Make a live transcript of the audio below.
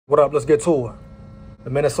What up? Let's get to it. The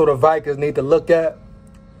Minnesota Vikings need to look at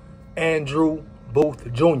Andrew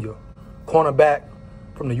Booth Jr., cornerback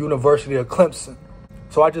from the University of Clemson.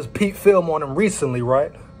 So I just peeped film on him recently,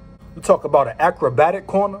 right? We talk about an acrobatic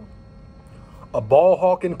corner, a ball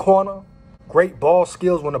hawking corner, great ball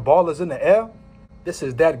skills when the ball is in the air. This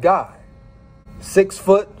is that guy. 6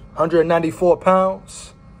 foot, 194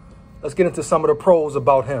 pounds. Let's get into some of the pros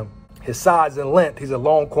about him. His size and length, he's a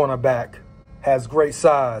long cornerback. Has great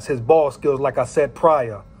size. His ball skills, like I said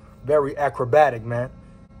prior, very acrobatic, man.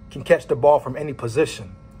 Can catch the ball from any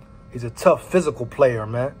position. He's a tough physical player,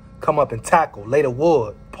 man. Come up and tackle, lay the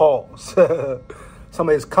wood, pause. Some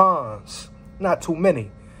of his cons, not too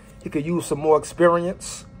many. He could use some more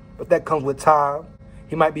experience, but that comes with time.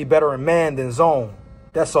 He might be better in man than zone.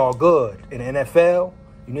 That's all good. In the NFL,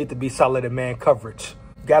 you need to be solid in man coverage.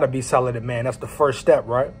 You got to be solid in man. That's the first step,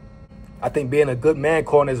 right? I think being a good man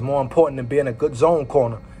corner is more important than being a good zone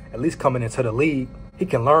corner, at least coming into the league. He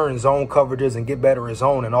can learn zone coverages and get better in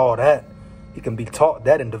zone and all that. He can be taught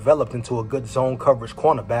that and developed into a good zone coverage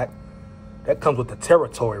cornerback. That comes with the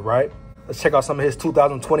territory, right? Let's check out some of his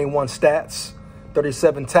 2021 stats.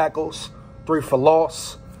 37 tackles, 3 for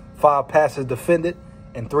loss, 5 passes defended,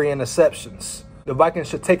 and 3 interceptions. The Vikings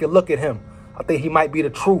should take a look at him. I think he might be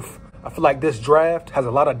the truth. I feel like this draft has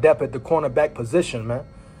a lot of depth at the cornerback position, man.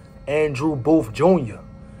 Andrew Booth Jr.,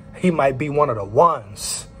 he might be one of the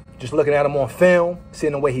ones. Just looking at him on film,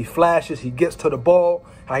 seeing the way he flashes, he gets to the ball,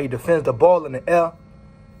 how he defends the ball in the air.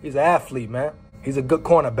 He's an athlete, man. He's a good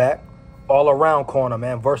cornerback, all-around corner,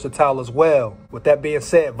 man, versatile as well. With that being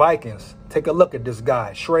said, Vikings, take a look at this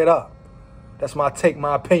guy, straight up. That's my take,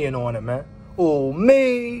 my opinion on it, man. Ooh,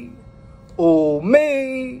 me. Ooh,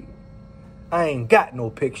 me. I ain't got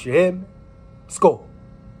no picture, hear me? SKOL.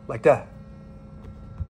 Like that.